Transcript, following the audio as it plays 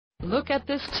Look at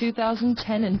this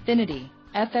 2010 INFINITI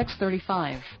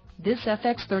FX35. This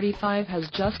FX35 has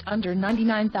just under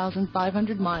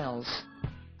 99,500 miles.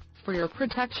 For your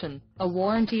protection, a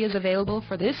warranty is available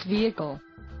for this vehicle.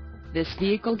 This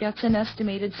vehicle gets an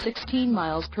estimated 16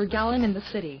 miles per gallon in the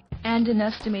city, and an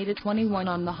estimated 21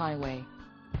 on the highway.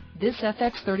 This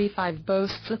FX35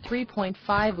 boasts a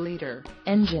 3.5-liter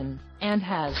engine, and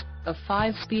has a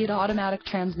 5-speed automatic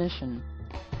transmission.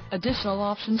 Additional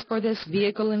options for this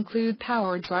vehicle include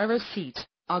power driver's seat,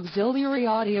 auxiliary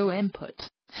audio input,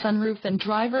 sunroof and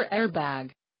driver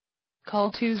airbag.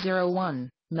 Call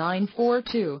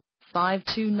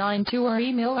 201-942-5292 or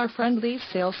email our friendly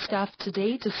sales staff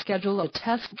today to schedule a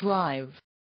test drive.